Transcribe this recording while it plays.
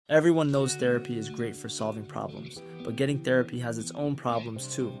Everyone knows therapy is great for solving problems, but getting therapy has its own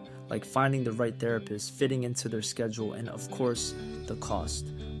problems too, like finding the right therapist, fitting into their schedule, and of course, the cost.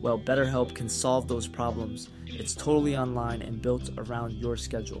 Well, BetterHelp can solve those problems. It's totally online and built around your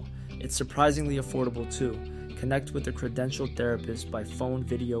schedule. It's surprisingly affordable too. Connect with a credentialed therapist by phone,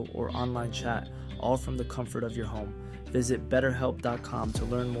 video, or online chat, all from the comfort of your home. Visit BetterHelp.com to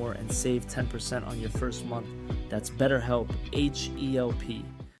learn more and save 10% on your first month. That's BetterHelp, H-E-L-P.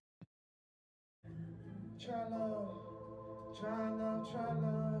 Try love, try love, try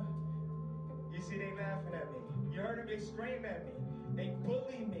love. You see, they laughing at me. You heard them, they scream at me. They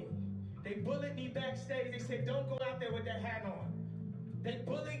bully me. They bullied me backstage. They said, don't go out there with that hat on. They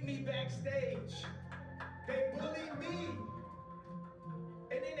bullied me backstage. They bullied me.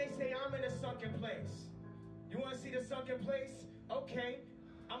 And then they say, I'm in a sunken place. You want to see the sunken place? Okay,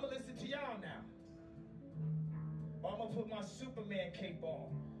 I'm going to listen to y'all now. Or I'm going to put my Superman cape on.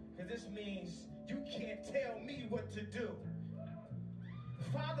 Because this means you can't tell me what to do.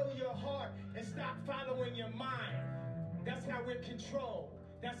 Follow your heart and stop following your mind. That's how we're controlled.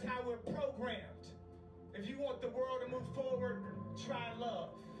 That's how we're programmed. If you want the world to move forward, try love.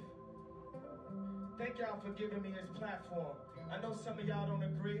 Thank y'all for giving me this platform. I know some of y'all don't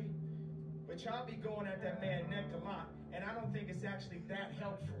agree, but y'all be going at that man neck a lot, and I don't think it's actually that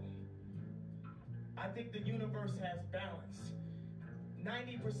helpful. I think the universe has balance.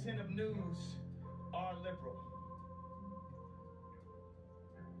 90% of news are liberal.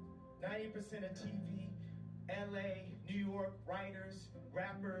 90% of TV, LA, New York, writers,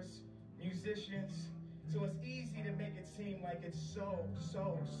 rappers, musicians. So it's easy to make it seem like it's so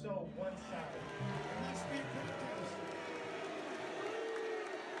one-sided. Let's be pretty.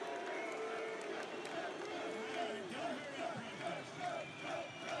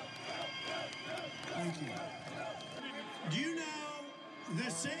 Thank you. Do you know the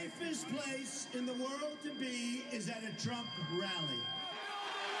safest place in the world to be is at a Trump rally?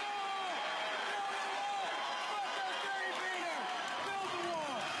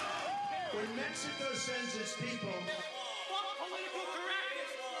 When Mexico sends its people,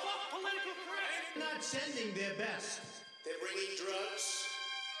 they're not sending their best. They're bringing drugs.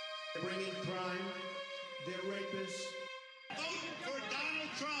 They're bringing crime. They're rapists. Vote for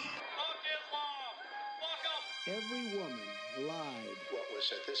Donald Trump. Every woman lied. What was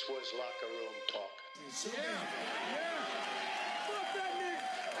it? This was locker room talk. Yeah.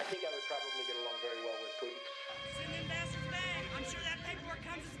 I think I would probably get along very well with Putin. Send the ambassador's bag. I'm sure that paperwork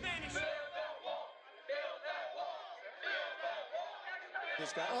comes in Spanish.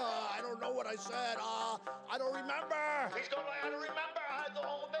 This guy, I don't know what I said. I don't remember. He's going to remember.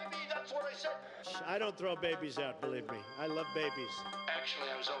 Maybe that's what I said. I don't throw babies out, believe me. I love babies. Actually,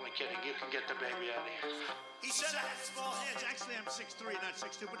 I was only kidding. You can get the baby out of here. He said I had small hands. Actually, I'm 6'3", not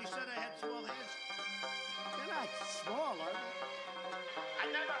 6'2", but he said I had small hands. They're not small, are they? I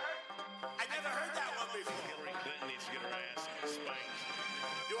never heard that one before. Hillary Clinton needs to get her ass spanked.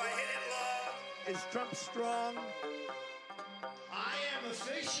 Do I hit it low? Is Trump strong? I am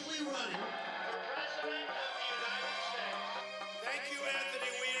officially running For President of the United States. Thank you, Anthony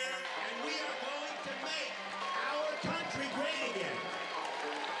Weiner. And we are going to make our country great again.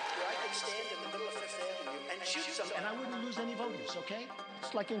 I could stand in the middle of Fifth Avenue and shoot somebody. And I wouldn't lose any voters, okay?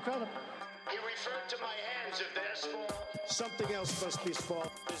 It's like incredible. He referred to my hands if they're small. Something else must be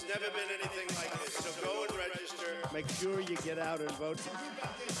small. There's never been anything like this, so go and register. Make sure you get out and vote.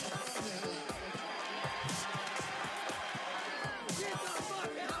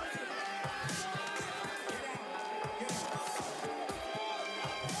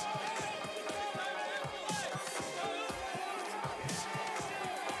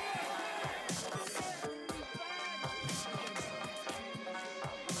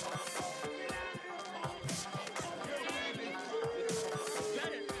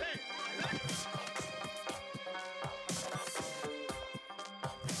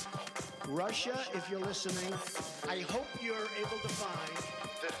 Russia, if you're listening, I hope you're able to find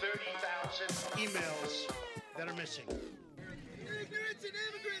The 30,000 emails that are missing. Ignorance and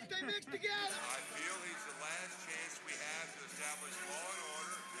immigrants, they mix together. I feel he's the last chance we have to establish law and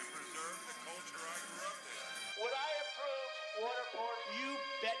order and preserve the culture I grew up in. Would I approve waterboard? You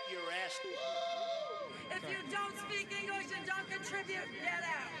bet your ass. If you don't speak English and don't contribute, get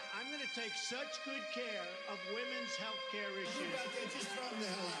out. I'm going to take such good care of women's health care issues. Just throw them the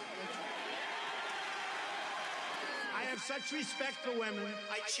hell out. I have such respect for women.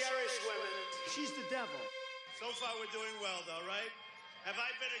 I cherish women. She's the devil. So far, we're doing well, though, right? Have I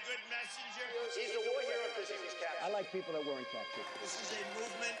been a good messenger? He's the war hero because he was captured. I like people that weren't captured. This is a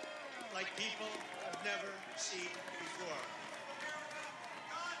movement like people have never seen before.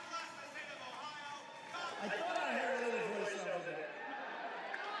 I thought I heard a little voice over there.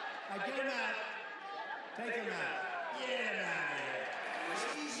 Get him out. Take him out. Get him out of here.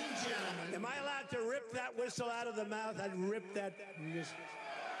 Ladies and gentlemen. Am I allowed to rip that whistle out of the mouth? I'd rip that. Just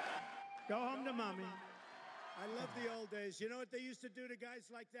go home to mommy. I love the old days. You know what they used to do to guys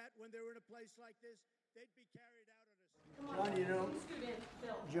like that when they were in a place like this? They'd be carried out on a... John, you know,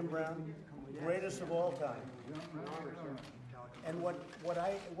 Jim Brown, greatest of all time. And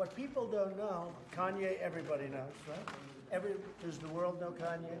what people don't know, Kanye, everybody knows, right? Does the world know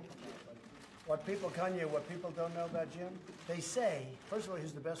Kanye? What people don't know about Jim, they say, first of all,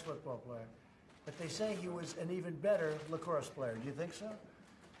 he's the best football player, but they say he was an even better lacrosse player. Do you think so?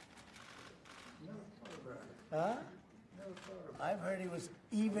 Huh? I've heard he was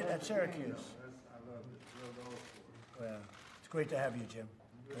even at Syracuse. Well, it's great to have you, Jim.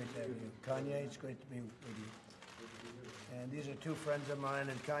 Great to have you. Kanye, it's great to be with you. And these are two friends of mine,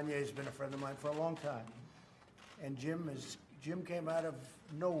 and Kanye's been a friend of mine for a long time. And Jim came out of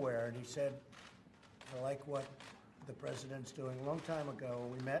nowhere, and he said, I like what the president's doing. A long time ago,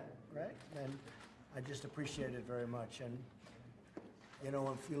 we met, right? And I just appreciate it very much. And, you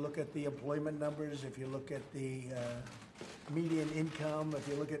know, if you look at the employment numbers, if you look at the median income, if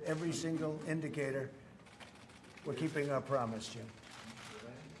you look at every single indicator, we're keeping our promise, Jim.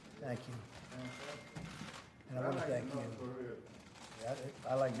 Thank you. And I want to thank you. Yeah,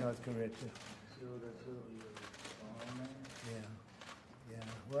 I like North Korea, too. Yeah.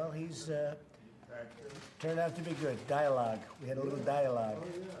 Well, he's turned out to be good. Dialogue. We had a little dialogue.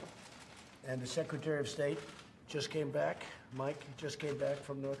 And the Secretary of State just came back. Mike just came back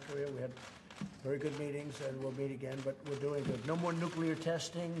from North Korea. We had very good meetings, and we'll meet again, but we're doing good. No more nuclear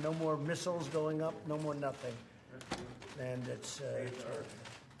testing, no more missiles going up, no more nothing. And it's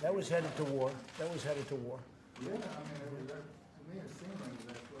that was headed to war. Yeah, I mean, to me it seemed like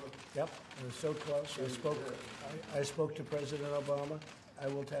that close. Yep, it was so close. I spoke to President Obama. I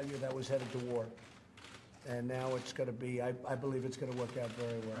will tell you that was headed to war. And now it's going to be, I believe it's going to work out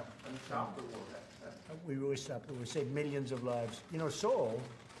very well. And stop the war. We really stopped the war. We saved millions of lives. You know, Seoul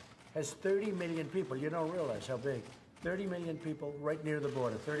has 30 million people. You don't realize how big. 30 million people right near the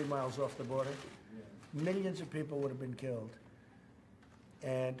border, 30 miles off the border. Millions of people would have been killed.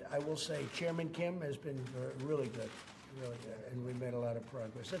 And I will say Chairman Kim has been really good, and we made a lot of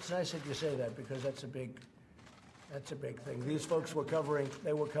progress. That's nice that you say that, because that's a big thing. These folks were covering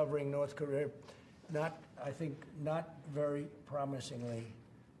North Korea, not very promisingly.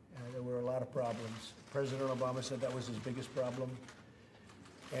 There were a lot of problems. President Obama said that was his biggest problem.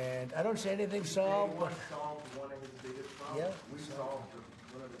 And I don't say anything solved. But solved one of his biggest problems. Yeah, we solved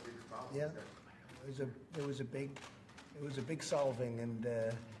one of the biggest problems. Yeah, it was a big solving, and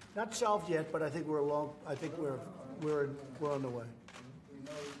not solved yet, but I think we're along. I think we're on the way.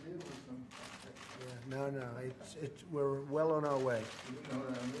 Yeah, no, we're well on our way.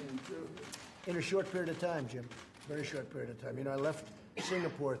 In a short period of time, Jim. Very short period of time. You know, I left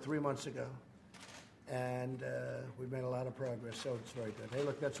Singapore 3 months ago, and we've made a lot of progress, so it's very good. Hey,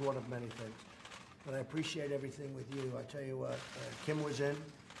 look, that's one of many things. But I appreciate everything with you. I tell you what, Kim was in.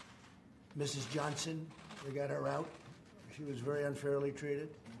 Mrs. Johnson, we got her out. She was very unfairly treated.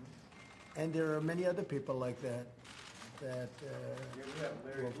 And there are many other people like that. We have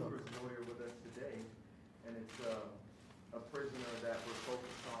Larry Hoover's lawyer with us today, and it's a prisoner that we're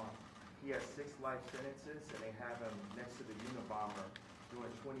focused on. He has 6 life sentences, and they have him next to the Unabomber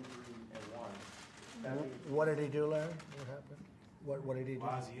doing 23 and 1. What did he do, Larry? What happened? What did he do?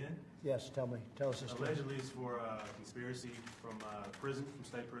 Why is he in? Yes, tell us the story. Allegedly, it's for conspiracy from prison, from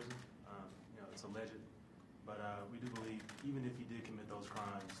state prison. You know, it's alleged. But we do believe, even if he did commit those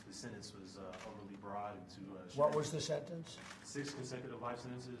crimes, the sentence was overly broad and too What was the sentence? 6 consecutive life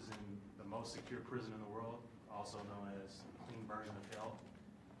sentences in the most secure prison in the world, also known as a clean version of hell,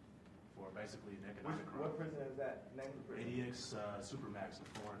 for basically an economic crime. What prison is that? Name the prison? ADX Supermax in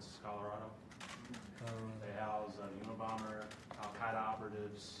Florence, Colorado. They house Unabomber, Al-Qaeda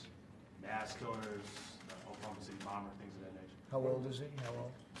operatives, mass killers, Oklahoma City bomber, things of that nature. How old is he? How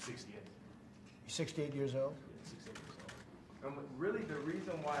old? 68. He's 68 years old? Yeah, 68 years old. Really, the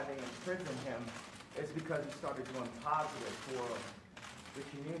reason why they imprisoned him is because he started doing positive for the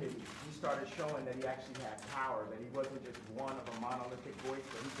community. He started showing that he actually had power, that he wasn't just one of a monolithic voice,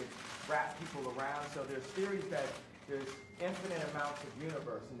 but he could wrap people around. So there's theories that there's infinite amounts of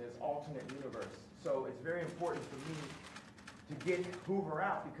universe and there's alternate universe. So it's very important for me to get Hoover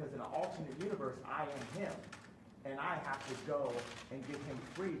out, because in an alternate universe, I am him. And I have to go and get him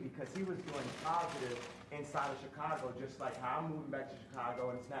free, because he was doing positive inside of Chicago, just like how I'm moving back to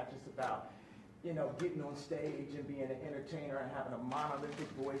Chicago. And it's not just about you know, getting on stage and being an entertainer and having a monolithic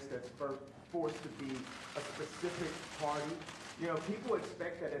voice that's forced to be a specific party. You know, people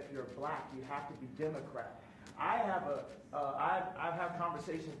expect that if you're black, you have to be Democrat. I've had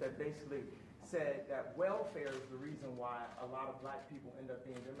conversations that basically said that welfare is the reason why a lot of black people end up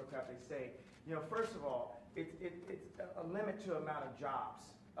being Democrat. They say, you know, first of all, it's a limit to amount of jobs.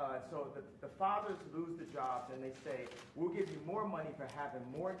 So the fathers lose the jobs and they say, we'll give you more money for having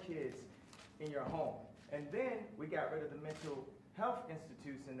more kids in your home. And then we got rid of the mental health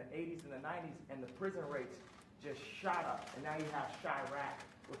institutes in the 80s and the 90s, and the prison rates just shot up. And now you have Chirac,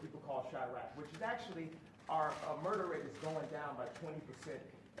 what people call Chirac, which is actually our murder rate is going down by 20%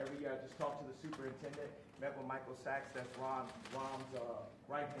 every year. I just talked to the superintendent, met with Michael Sachs, that's Rom's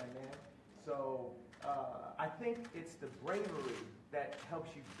right-hand man. So I think it's the bravery that helps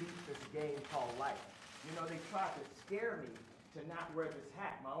you beat this game called life. You know, they tried to scare me to not wear this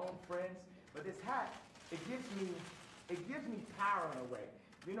hat, my own friends, but this hat, it gives me power in a way.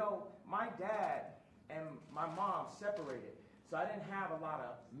 You know, my dad and my mom separated, so I didn't have a lot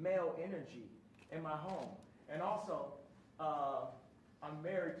of male energy in my home. And also, I'm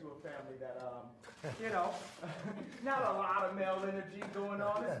married to a family that, you know, not a lot of male energy going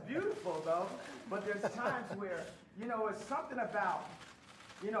on. It's beautiful, though. But there's times where, you know, it's something about,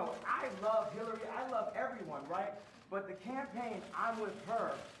 you know, I love Hillary. I love everyone, right? But the campaign, I'm with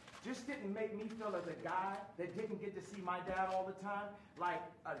her, just didn't make me feel as a guy that didn't get to see my dad all the time, like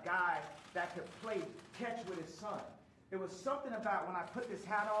a guy that could play catch with his son. It was something about when I put this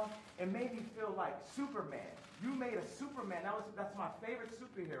hat on, it made me feel like Superman. You made a Superman. That's my favorite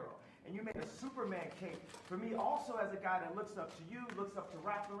superhero. And you made a Superman cape for me also as a guy that looks up to you, looks up to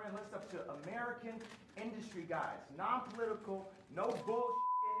Ralph Lauren, looks up to American industry guys. Non-political, no bullshit.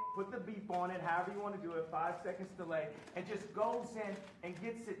 Put the beep on it, however you want to do it, 5 seconds delay, and just goes in and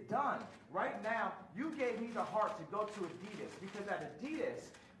gets it done. Right now, you gave me the heart to go to Adidas, because at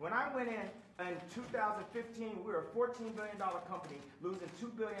Adidas, when I went in 2015, we were a $14 billion company, losing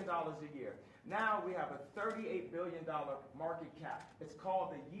 $2 billion a year. Now we have a $38 billion market cap. It's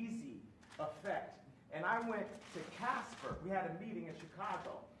called the Yeezy effect. And I went to Casper. We had a meeting in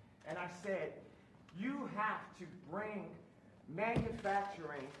Chicago. And I said, you have to bring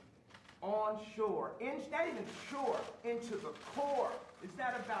manufacturing onshore, not even shore, into the core. It's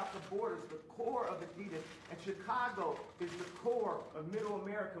not about the borders, the core of Adidas. And Chicago is the core of Middle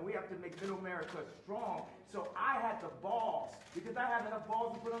America. We have to make Middle America strong. So I had the balls, because I had enough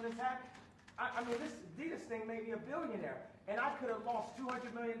balls to put on this hat. I mean, this Adidas thing made me a billionaire. And I could have lost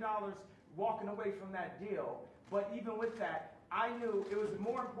 $200 million walking away from that deal. But even with that, I knew it was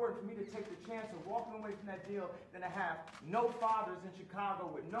more important for me to take the chance of walking away from that deal than to have no fathers in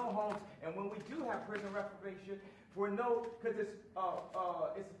Chicago with no homes. And when we do have prison reformation, because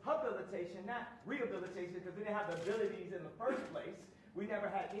it's habilitation, not rehabilitation, because we didn't have the abilities in the first place. We never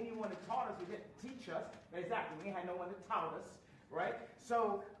had anyone that taught us, who didn't teach us. Exactly, we had no one that taught us, right?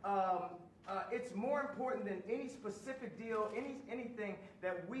 So it's more important than any specific deal, anything,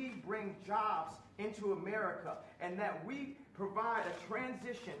 that we bring jobs into America, and that we provide a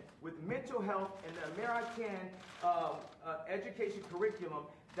transition with mental health and the American education curriculum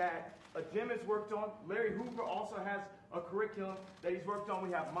that Jim has worked on. Larry Hoover also has a curriculum that he's worked on.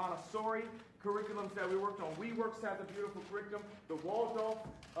 We have Montessori curriculums that we worked on. WeWorks has a beautiful curriculum. The Waldorf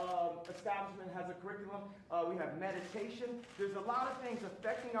establishment has a curriculum. We have meditation. There's a lot of things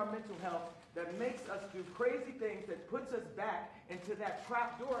affecting our mental health that makes us do crazy things, that puts us back into that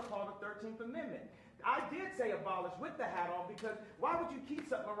trap door called the 13th Amendment. I did say abolish with the hat on, because why would you keep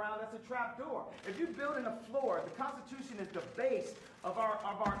something around that's a trap door? If you're building a floor, the Constitution is the base of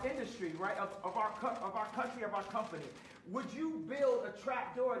our industry, right? Of our country, of our company. Would you build a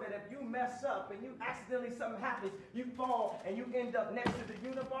trap door that if you mess up and you accidentally something happens, you fall and you end up next to the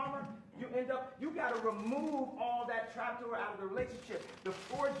Unabomber? You got to remove all that trap door out of the relationship. The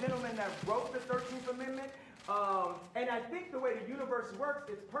four gentlemen that wrote the 13th Amendment, and I think the way the universe works,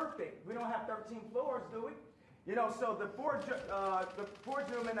 it's perfect. We don't have 13 floors, do we? You know, so the four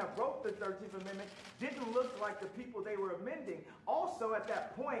gentlemen that wrote the 13th Amendment didn't look like the people they were amending. Also, at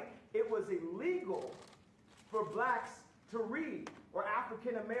that point, it was illegal for blacks to read, or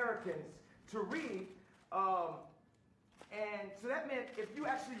African Americans to read. And so that meant if you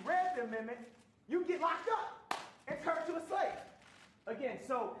actually read the amendment, you get locked up and turned to a slave. Again,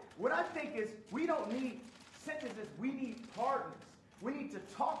 so what I think is, we don't need sentences, we need pardons. We need to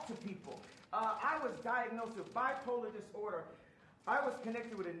talk to people. I was diagnosed with bipolar disorder I was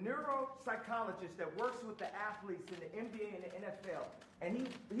connected with a neuropsychologist that works with the athletes in the NBA and the NFL. And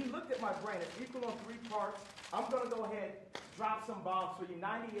he looked at my brain. It's equal on 3 parts. I'm going to go ahead, drop some bombs for you.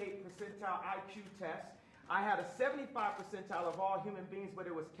 98 percentile IQ test. I had a 75 percentile of all human beings, but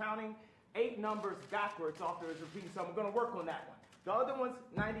it was counting 8 numbers backwards after it was repeating. So I'm going to work on that one. The other one's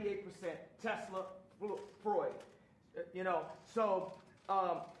 98%, Tesla, Freud. So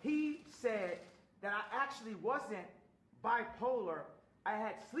he said that I actually wasn't bipolar. I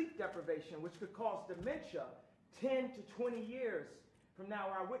had sleep deprivation, which could cause dementia 10 to 20 years from now,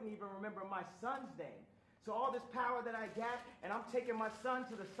 where I wouldn't even remember my son's name. So all this power that I got, and I'm taking my son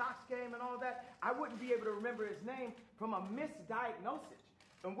to the Sox game and all that, I wouldn't be able to remember his name from a misdiagnosis.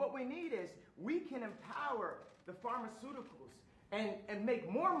 And what we need is we can empower the pharmaceuticals and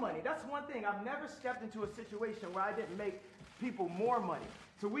make more money. That's one thing. I've never stepped into a situation where I didn't make people more money.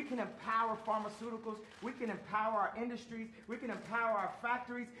 So we can empower pharmaceuticals, we can empower our industries, we can empower our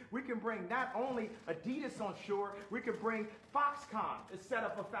factories, we can bring not only Adidas on shore, we can bring Foxconn to set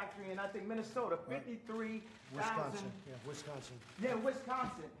up a factory in, I think, Minnesota, 53,000. Wisconsin. Yeah,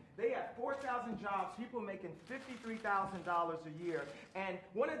 Wisconsin. They have 4,000 jobs, people making $53,000 a year. And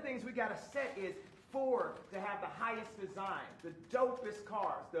one of the things we got to set is Ford to have the highest design, the dopest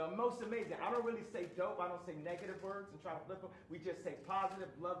cars, the most amazing. I don't really say dope. I don't say negative words and try to flip them. We just say positive,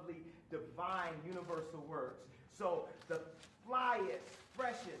 lovely, divine, universal words. So the flyest,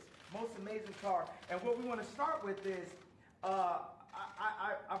 freshest, most amazing car. And what we want to start with is, I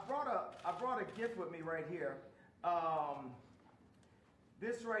brought a gift with me right here.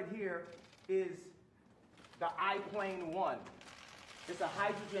 This right here is the iPlane 1. It's a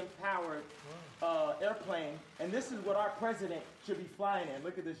hydrogen-powered airplane, and this is what our president should be flying in.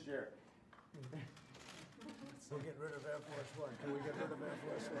 Look at this, Jared. We'll get rid of Air Force One. Can we get rid of Air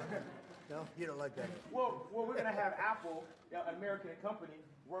Force One? No? You don't like that? Well, we're going to have Apple, an American company,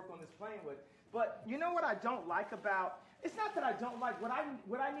 work on this plane with. But you know what I don't like about, it's not that I don't like, what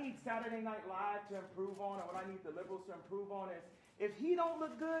I need Saturday Night Live to improve on, and what I need the liberals to improve on is, if he don't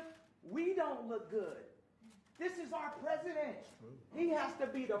look good, we don't look good. This is our president. He has to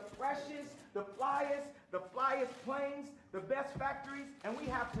be the freshest, the flyest planes, the best factories, and we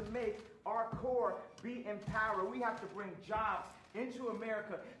have to make our core be empowered. We have to bring jobs into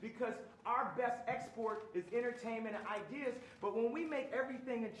America because our best export is entertainment and ideas. But when we make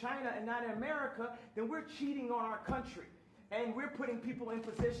everything in China and not in America, then we're cheating on our country. And we're putting people in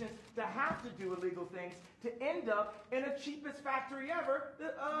positions to have to do illegal things to end up in the cheapest factory ever,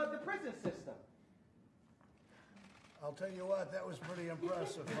 the prison system. I'll tell you what, that was pretty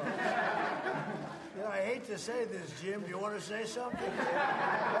impressive. I hate to say this, Jim. Do you want to say something?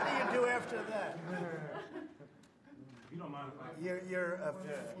 What do you do after that? You don't mind if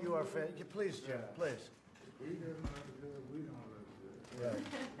I... You are please, Jim, please. We don't look good, we don't look good.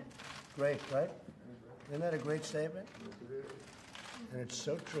 Right. Great, right? Isn't that a great statement? And it's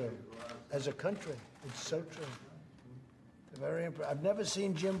so true. As a country, it's so true. Very I've never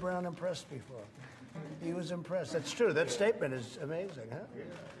seen Jim Brown impressed before. He was impressed. That's true. That statement is amazing, huh?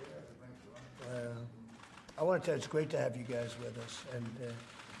 I want to tell you, it's great to have you guys with us. And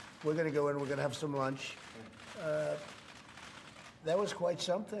we're going to go in, we're going to have some lunch. That was quite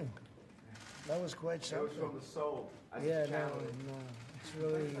something. That was quite something. That was from the soul. Yeah, no. It's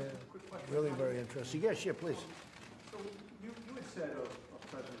really, really very interesting. Yes, yeah, please. So you had said of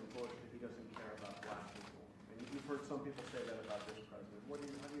President Bush that he doesn't care about black people. And you've heard some people say that about this president. How do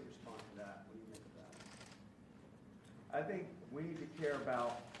you respond to that? What do you make of that? I think we need to care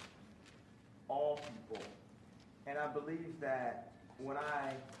about all people. And I believe that when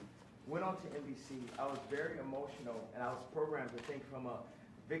I went on to NBC, I was very emotional, and I was programmed to think from a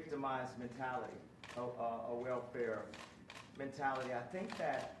victimized mentality, a welfare mentality. I think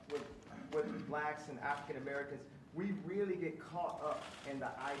that with blacks and African Americans, we really get caught up in the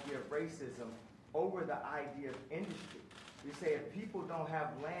idea of racism over the idea of industry. We say if people don't have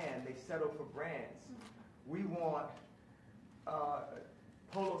land, they settle for brands. We want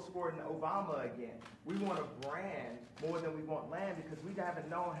Polo Sport and Obama again. We want a brand more than we want land because we haven't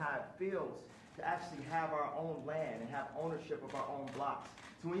known how it feels to actually have our own land and have ownership of our own blocks.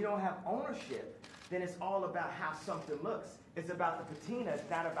 So when you don't have ownership, then it's all about how something looks. It's about the patina. It's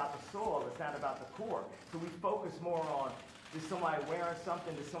not about the soil. It's not about the core. So we focus more on, is somebody wearing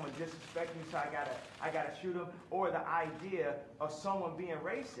something? Does someone disrespect me so I gotta shoot them? Or the idea of someone being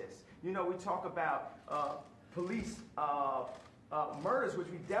racist. You know, we talk about police murders, which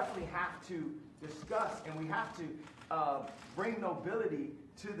we definitely have to discuss, and we have to bring nobility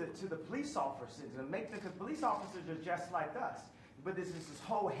to the police officers and make them, because police officers are just like us. but this is this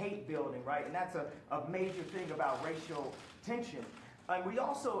whole hate building, right? And that's a major thing about racial tension. And we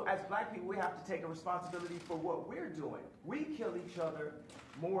also, as black people, we have to take a responsibility for what we're doing. We kill each other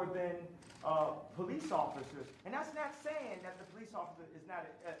more than police officers. And that's not saying that the police officer is not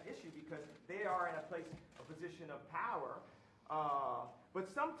an issue, because they are in a position of power. But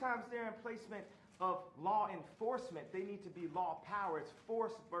sometimes they're in placement of law enforcement. They need to be law power. It's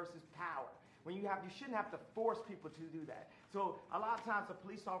force versus power. When you shouldn't have to force people to do that. So a lot of times a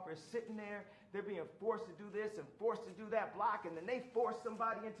police officer is sitting there, they're being forced to do this and forced to do that block, and then they force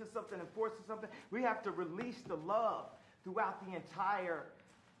somebody into something and force something. We have to release the love throughout the entire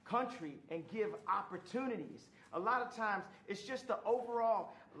country and give opportunities. A lot of times it's just the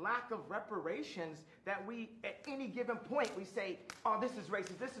overall lack of reparations that we, at any given point, we say, oh, this is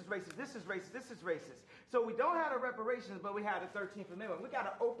racist, this is racist, this is racist, this is racist. So we don't have the reparations, but we have the 13th Amendment. We got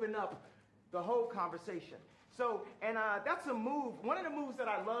to open up the whole conversation. So, and that's a move. One of the moves that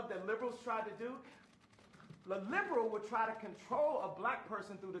I love that liberals try to do, the liberal would try to control a black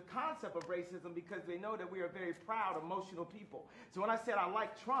person through the concept of racism, because they know that we are very proud, emotional people. So when I said I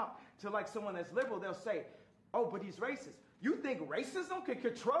like Trump to like someone that's liberal, they'll say, oh, but he's racist. You think racism can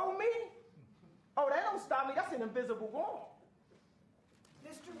control me? Oh, that don't stop me. That's an invisible wall.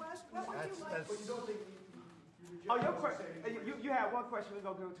 Mr. West, what would you like? But you don't think Oh, your question. You had one question. We're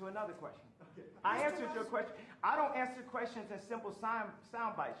going to go to another question. I answered your question. I don't answer questions in simple sound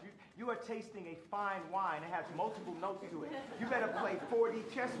bites. You are tasting a fine wine. It has multiple notes to it. You better play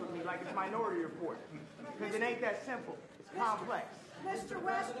 4D chess with me like it's Minority Report, because it ain't that simple. It's complex. Mr.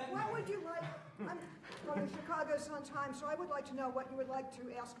 West, what would you like? I'm going to Chicago sometime, so I would like to know what you would like to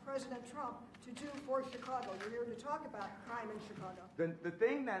ask President Trump to do for Chicago. You're here to talk about crime in Chicago. The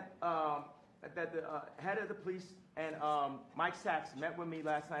thing that the head of the police and Mike Sachs met with me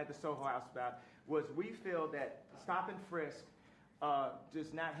last night at the Soho House about was, we feel that stop and frisk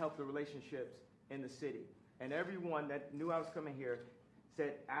does not help the relationships in the city. And everyone that knew I was coming here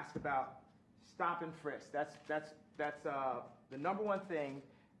said, ask about stop and frisk. That's the number one thing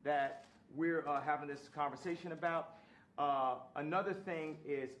that we're having this conversation about. Another thing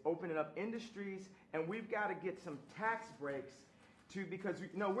is opening up industries, and we've got to get some tax breaks because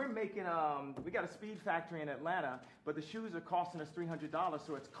we're making we got a speed factory in Atlanta, but the shoes are costing us $300,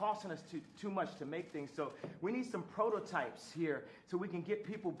 so it's costing us too much to make things. So we need some prototypes here so we can get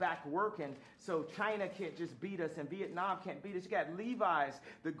people back working, so China can't just beat us and Vietnam can't beat us. You got Levi's,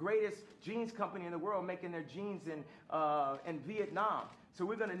 the greatest jeans company in the world, making their jeans in Vietnam. So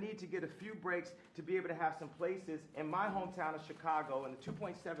we're going to need to get a few breaks to be able to have some places in my hometown of Chicago and the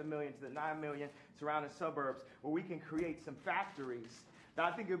 2.7 million to the 9 million surrounding suburbs where we can create some factories. Now,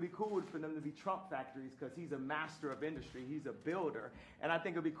 I think it would be cool for them to be Trump factories, because he's a master of industry. He's a builder. And I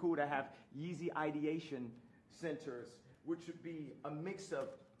think it would be cool to have Yeezy ideation centers, which would be a mix of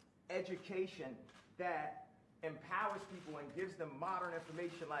education that empowers people and gives them modern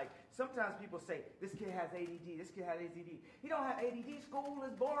information. Like, sometimes people say, this kid has ADD, this kid has ADD. He don't have ADD, school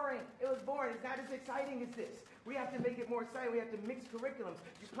is boring. It was boring, it's not as exciting as this. We have to make it more exciting. We have to mix curriculums.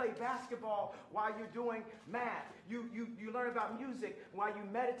 You play basketball while you're doing math. You learn about music while you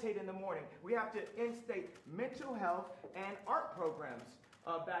meditate in the morning. We have to instate mental health and art programs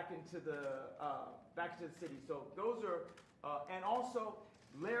back into the city. So those are, and also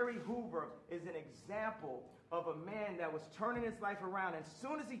Larry Hoover is an example of a man that was turning his life around. And as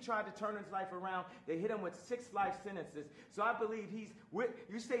soon as he tried to turn his life around, they hit him with 6 life sentences. So I believe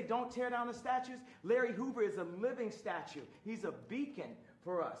you say don't tear down the statues. Larry Hoover is a living statue. He's a beacon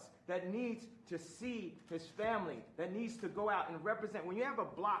for us that needs to see his family, that needs to go out and represent. When you have a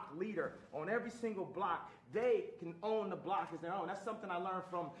block leader on every single block, they can own the block as their own. That's something I learned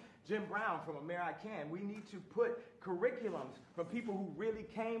from Jim Brown, from A Mayor I Can. We need to put curriculums from people who really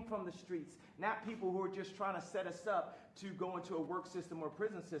came from the streets, not people who are just trying to set us up to go into a work system or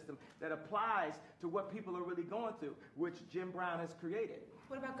prison system that applies to what people are really going through, which Jim Brown has created.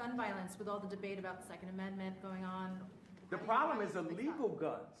 What about gun violence, with all the debate about the Second Amendment going on? The problem is illegal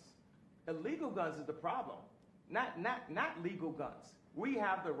guns. Illegal guns is the problem, not legal guns. We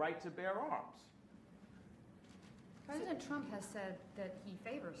have the right to bear arms. President Trump has said that he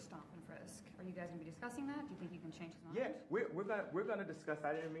favors stop and frisk. Are you guys going to be discussing that? Do you think you can change his mind? Yeah, we're gonna discuss.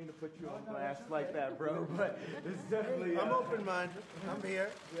 I didn't mean to put you on blast like that, bro. But it's definitely. I'm open-minded. I'm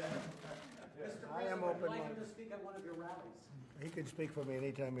here. Yeah. I am open-minded. Would you like him to speak at one of your rallies? He can speak for me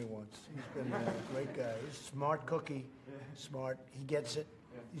anytime he wants. He's been a great guy. He's a smart cookie. Smart. He gets it.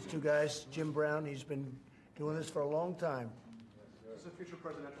 These two guys, Jim Brown, he's been doing this for a long time. Is a future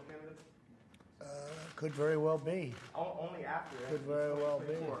presidential candidate? Could very well be. Only after. Could very well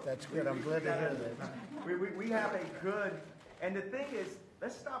be. That's good. I'm glad to hear that. We have a good And the thing is,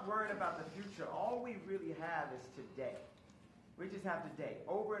 let's stop worrying about the future. All we really have is today. We just have today,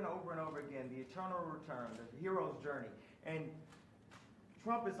 over and over and over again, the eternal return, the hero's journey. And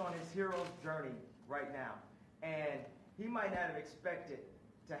Trump is on his hero's journey right now. And he might not have expected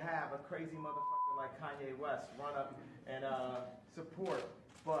to have a crazy motherfucker like Kanye West run up and support.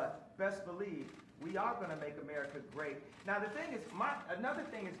 But best believe, we are going to make America great. Now the thing is, another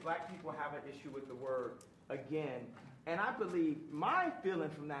thing is black people have an issue with the word again. And I believe my feeling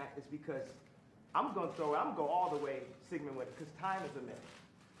from that is because I'm going to go all the way Sigmund with it, because time is a myth.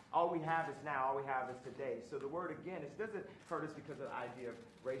 All we have is now, all we have is today. So the word again, it doesn't hurt us because of the idea of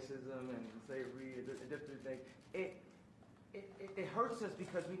racism and slavery and different things. It hurts us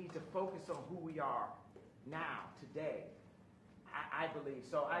because we need to focus on who we are now, today. I believe.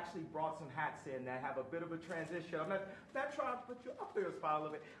 So I actually brought some hats in that have a bit of a transition. I'm not trying to put you up there, spot a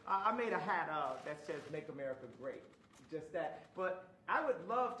little bit. I made a hat that says "Make America Great," just that. But I would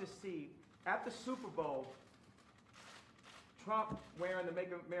love to see at the Super Bowl Trump wearing the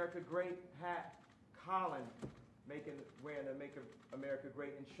 "Make America Great" hat, Colin wearing the "Make America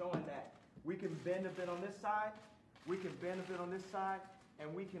Great," and showing that we can bend a bit on this side, we can bend a bit on this side. And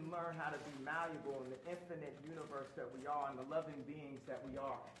we can learn how to be malleable in the infinite universe that we are and the loving beings that we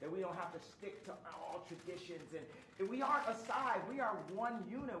are. That we don't have to stick to all traditions. And we aren't a side. We are one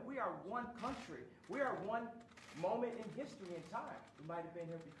unit. We are one country. We are one moment in history and time. We might have been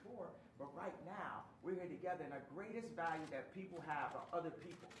here before, but right now, we're here together. And the greatest value that people have are other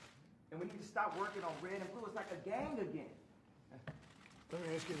people. And we need to stop working on red and blue. It's like a gang again. Let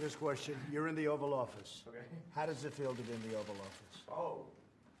me ask you this question. You're in the Oval Office. Okay. How does it feel to be in the Oval Office? Oh,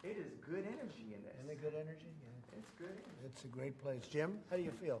 it is good energy in this. Isn't it good energy? Yeah. It's good energy. It's a great place. Jim, how do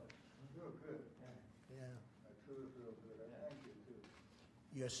you feel? I feel good. Yeah. I truly feel good. I thank you, too.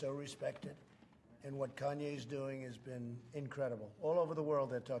 You're so respected. And what Kanye's doing has been incredible. All over the world,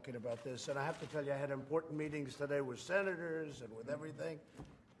 they're talking about this. And I have to tell you, I had important meetings today with senators and with everything.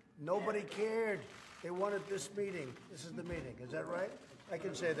 Nobody cared. They wanted this meeting. This is the meeting. Is that right? I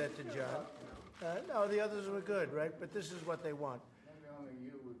can say that to John. No, the others were good, right? But this is what they want. Maybe only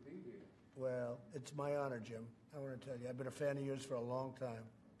you would be here. Well, it's my honor, Jim. I want to tell you, I've been a fan of yours for a long time.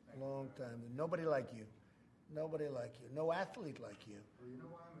 A long time. Nobody like you. Nobody like you. No athlete like you. Well, you know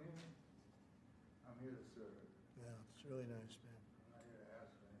why I'm here? I'm here to serve. Yeah, it's really nice, man. I'm not here to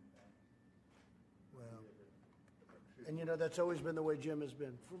ask for anything. Well, and you know, that's always been the way Jim has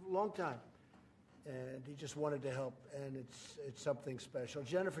been for a long time. And he just wanted to help, and it's something special.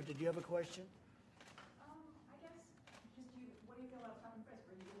 Jennifer, did you have a question? I guess, what do you feel about Trump and Frisk?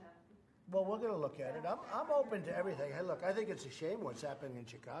 Are you gonna? Well, we're going to look at it. I'm open to everything. Hey, look, I think it's a shame what's happening in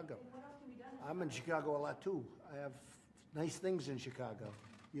Chicago. What else can be done? I'm in Chicago a lot, too. I have nice things in Chicago.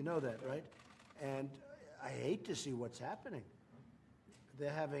 You know that, right? And I hate to see what's happening. They're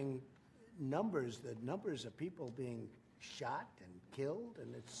having the numbers of people being shot and killed,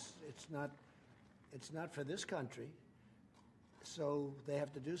 and it's not for this country. So they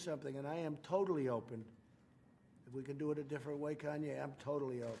have to do something, and I am totally open. If we can do it a different way, Kanye, I'm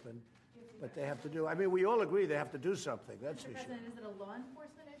totally open. But they have to do, I mean, we all agree they have to do something, that's for sure. Mr. President, is it a law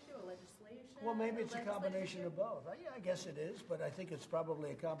enforcement issue, a legislation? Well, maybe it's a combination of both. Yeah, I guess it is, but I think it's probably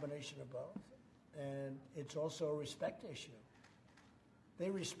a combination of both. And it's also a respect issue.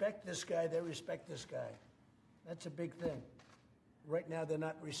 They respect this guy, they respect this guy. That's a big thing. Right now, they're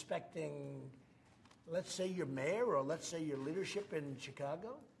not respecting, let's say, your mayor or let's say your leadership in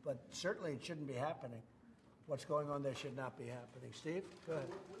Chicago, but certainly it shouldn't be happening. What's going on there should not be happening. Steve, go ahead.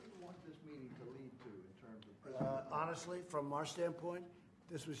 What do you want this meeting to lead to in terms of prison? Honestly, from our standpoint,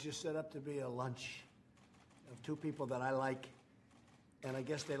 this was just set up to be a lunch of two people that I like, and I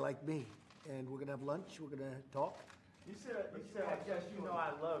guess they like me. And we're going to have lunch, we're going to talk. You said, I guess you know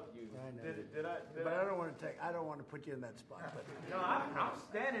I love you. I know. Did I? But I don't want to put you in that spot. But. No, I'm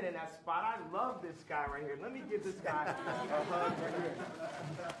standing in that spot. I love this guy right here. Let me give this guy a hug right here.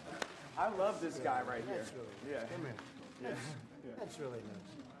 I love this guy right here. That's really nice. Come here. Yeah. That's really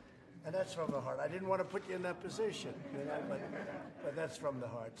nice. And that's from the heart. I didn't want to put you in that position, you know, but that's from the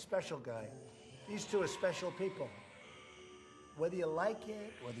heart. Special guy. These two are special people. Whether you like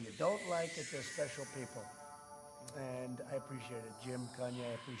it, whether you don't like it, they're special people. And I appreciate it. Jim, Kanye,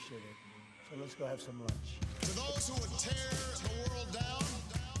 I appreciate it. So let's go have some lunch. To those who would tear the world down,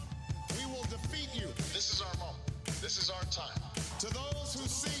 we will defeat you. This is our moment. This is our time. To those who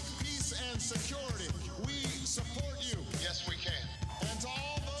seek peace and security, we support you. Yes, we can. And to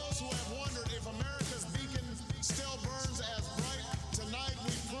all those who have wondered if America's beacon still burns as bright, tonight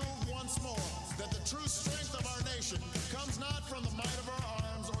we prove once more that the true strength of our nation comes not from the might of our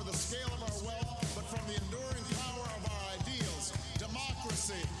arms or the scale of our wealth, but from the enduring power of our ideals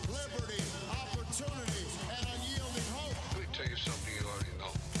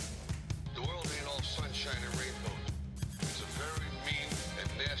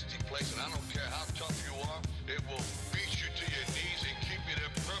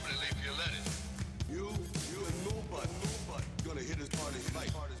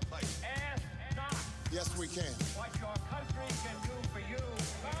Yes, we can. What your country can do for you.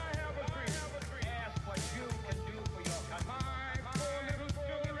 I have a dream. Ask what you can do for your country. My poor little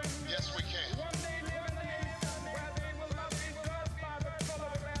children. Yes, we can. One day live in a nation where they will not be judged by the color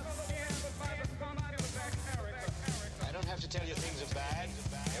of their skin, but by the content of their character. I don't have to tell you things are bad.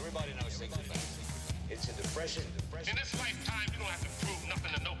 Everybody knows things are bad. It's a depression. In this lifetime, you don't have to prove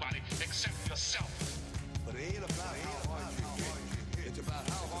nothing to nobody except yourself. But it ain't about how hard you get. It's about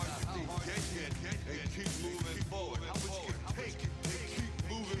how hard you get and keep moving forward. How much you can take it and keep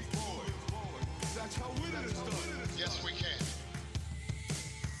moving forward. That's how winning is done. Yes, we can.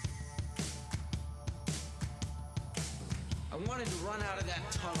 I wanted to run out of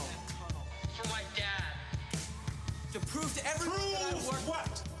that tunnel for my dad. To prove to everyone that I worked.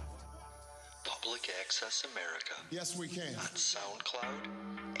 What? Public Access America. Yes, we can. On SoundCloud,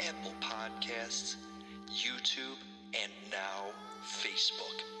 Apple Podcasts, YouTube, and now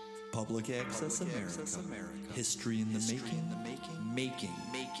Facebook. Public Access America. History in the making. Making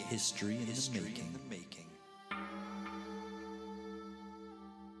history in the making.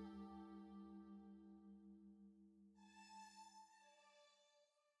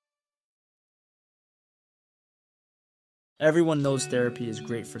 Everyone knows therapy is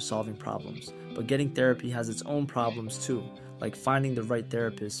great for solving problems, but getting therapy has its own problems too, like finding the right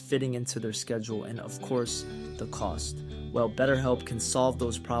therapist, fitting into their schedule, and of course, the cost. Well, BetterHelp can solve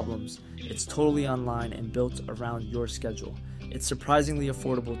those problems. It's totally online and built around your schedule. It's surprisingly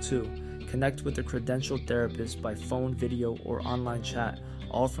affordable too. Connect with a credentialed therapist by phone, video, or online chat,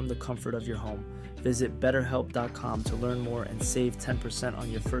 all from the comfort of your home. Visit BetterHelp.com to learn more and save 10%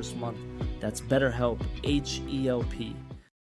 on your first month. That's BetterHelp, H-E-L-P.